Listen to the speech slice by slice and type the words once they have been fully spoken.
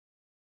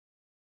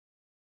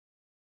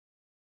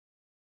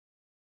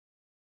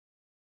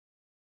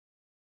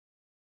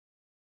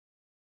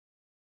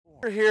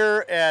We're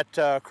here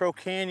at Crow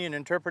Canyon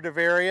Interpretive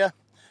Area.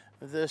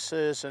 This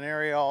is an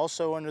area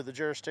also under the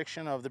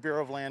jurisdiction of the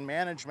Bureau of Land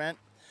Management,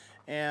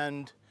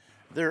 and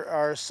there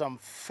are some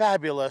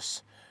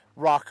fabulous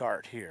rock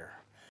art here.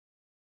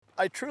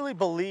 I truly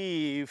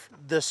believe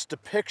this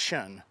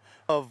depiction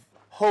of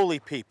holy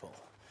people,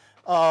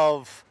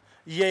 of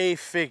yay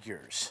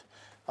figures,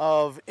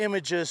 of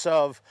images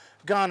of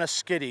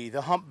Ganaskiddy,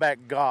 the humpback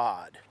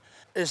god,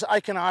 is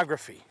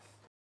iconography.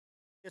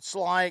 It's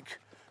like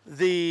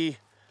the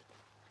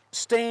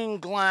stained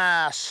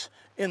glass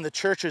in the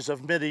churches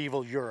of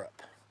medieval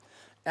Europe,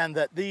 and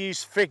that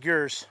these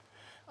figures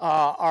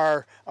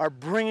are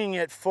bringing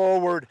it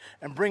forward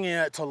and bringing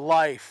it to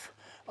life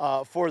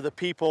for the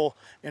people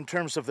in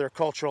terms of their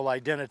cultural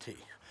identity,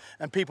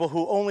 and people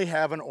who only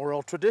have an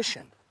oral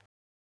tradition.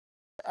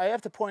 I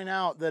have to point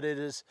out that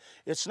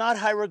it's not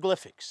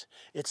hieroglyphics,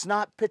 it's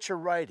not picture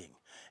writing,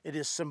 it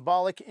is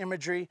symbolic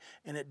imagery,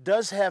 and it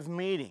does have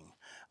meaning,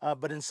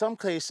 but in some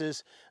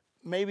cases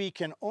maybe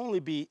can only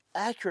be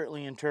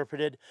accurately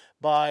interpreted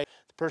by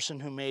the person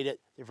who made it,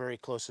 their very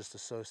closest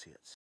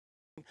associates.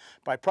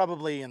 By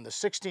probably in the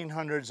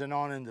 1600s and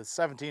on into the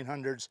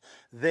 1700s,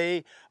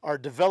 they are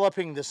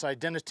developing this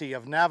identity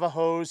of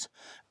Navajos,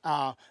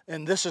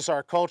 and this is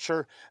our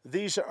culture,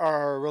 these are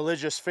our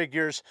religious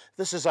figures,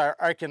 this is our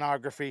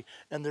iconography,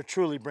 and they're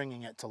truly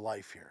bringing it to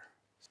life here.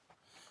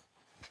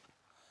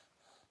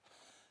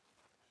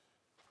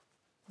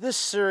 This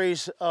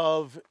series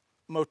of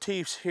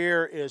motifs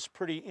here is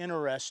pretty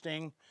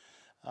interesting.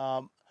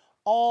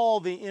 All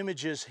the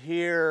images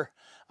here,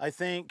 I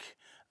think,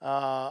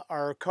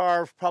 are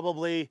carved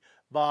probably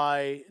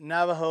by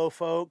Navajo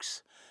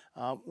folks.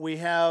 We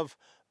have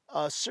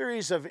a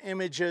series of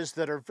images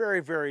that are very,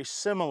 very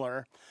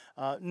similar.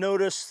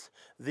 Notice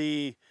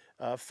the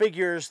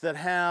figures that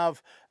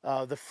have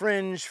the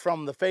fringe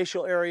from the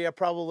facial area,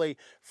 probably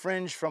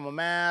fringe from a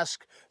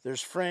mask.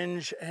 There's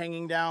fringe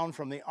hanging down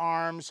from the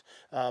arms,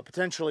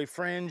 potentially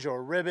fringe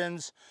or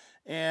ribbons.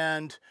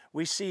 And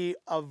we see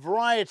a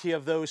variety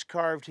of those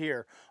carved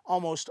here.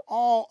 Almost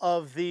all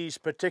of these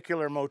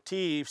particular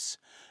motifs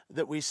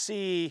that we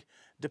see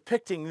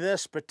depicting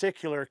this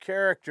particular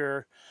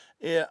character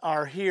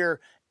are here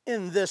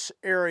in this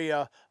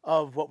area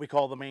of what we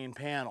call the main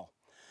panel.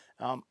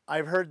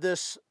 I've heard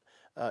this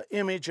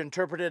image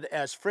interpreted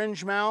as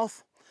fringe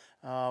mouth,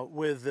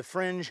 with the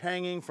fringe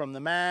hanging from the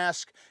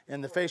mask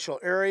in the facial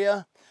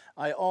area.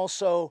 I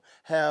also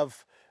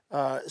have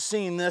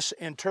seen this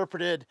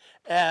interpreted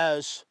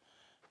as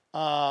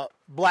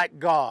black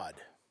god.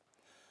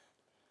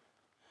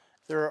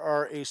 There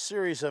are a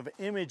series of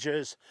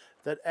images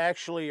that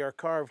actually are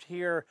carved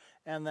here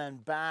and then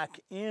back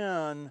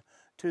in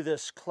to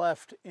this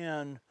cleft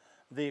in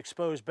the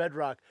exposed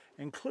bedrock,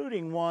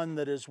 including one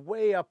that is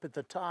way up at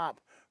the top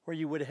where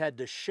you would have had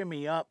to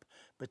shimmy up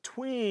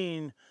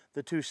between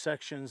the two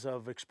sections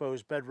of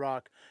exposed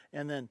bedrock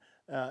and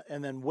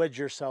then wedge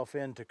yourself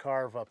in to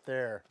carve up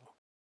there.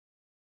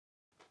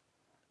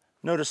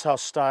 Notice how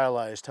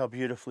stylized, how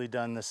beautifully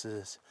done this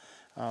is.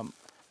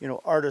 You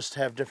know, artists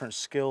have different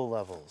skill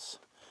levels,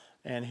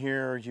 and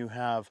here you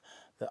have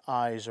the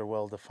eyes are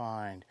well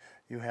defined,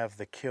 you have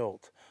the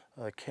kilt,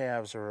 the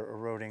calves are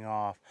eroding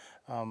off,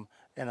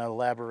 an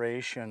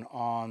elaboration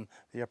on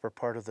the upper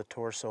part of the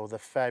torso, the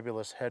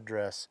fabulous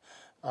headdress,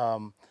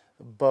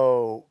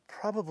 bow,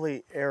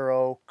 probably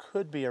arrow,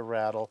 could be a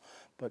rattle,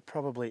 but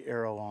probably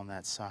arrow on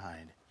that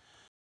side.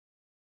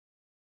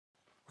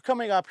 We're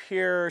coming up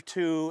here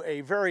to a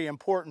very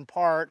important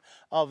part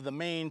of the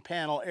main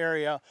panel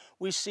area.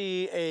 We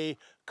see a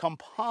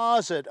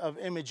composite of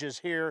images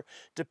here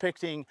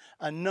depicting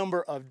a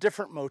number of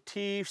different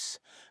motifs,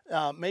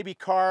 maybe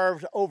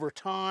carved over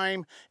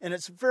time, and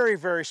it's very,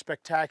 very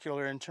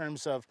spectacular in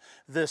terms of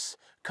this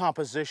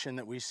composition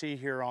that we see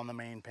here on the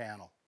main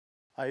panel.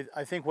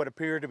 I think what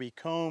appear to be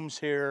combs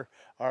here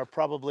are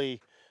probably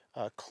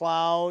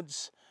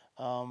clouds.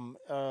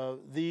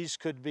 These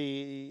could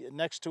be,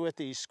 next to it,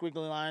 these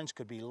squiggly lines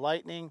could be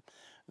lightning.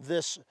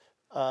 This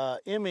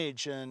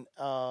image and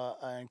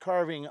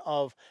carving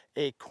of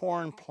a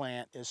corn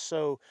plant is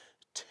so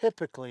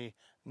typically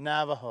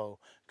Navajo,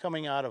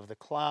 coming out of the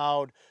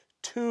cloud,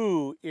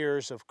 2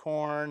 ears of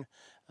corn.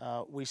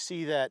 We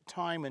see that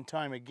time and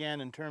time again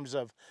in terms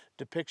of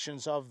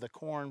depictions of the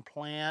corn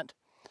plant.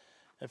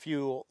 If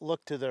you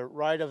look to the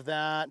right of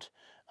that,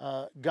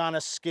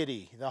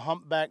 Ganaskiddy, the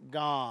humpback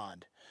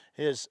god,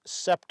 his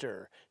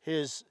scepter,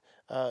 his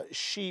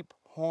sheep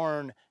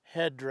horn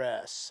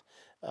headdress,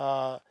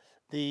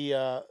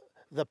 the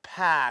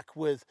pack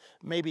with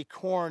maybe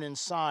corn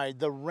inside,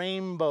 the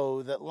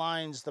rainbow that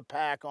lines the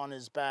pack on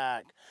his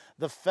back,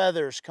 the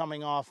feathers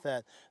coming off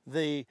that,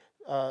 the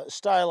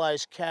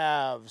stylized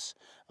calves.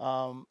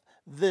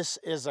 This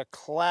is a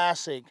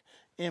classic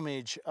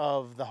image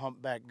of the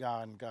humpback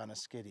god and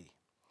Ganaskiddy.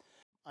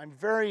 I'm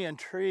very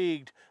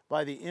intrigued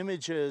by the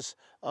images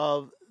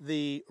of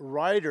the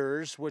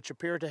riders, which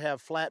appear to have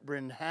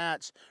flat-brimmed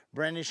hats,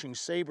 brandishing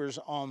sabers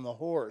on the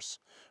horse.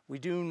 We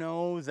do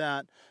know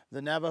that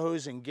the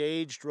Navajos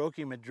engaged Roque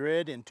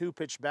Madrid in two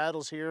pitched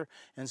battles here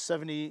in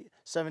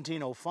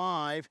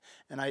 1705,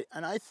 and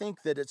I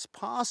think that it's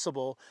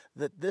possible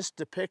that this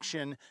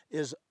depiction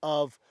is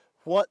of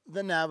what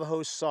the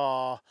Navajos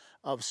saw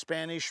of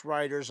Spanish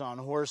riders on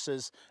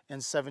horses in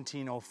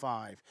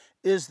 1705.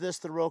 Is this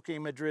the Roque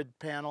Madrid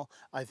panel?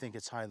 I think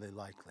it's highly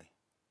likely.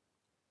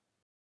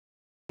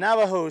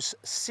 Navajos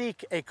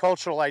seek a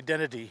cultural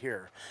identity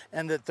here,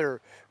 and that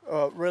their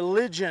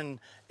religion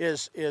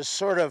is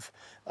sort of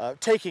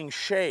taking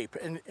shape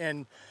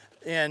and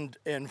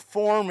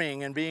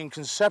forming and being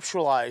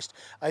conceptualized.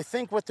 I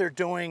think what they're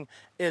doing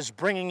is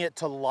bringing it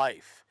to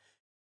life.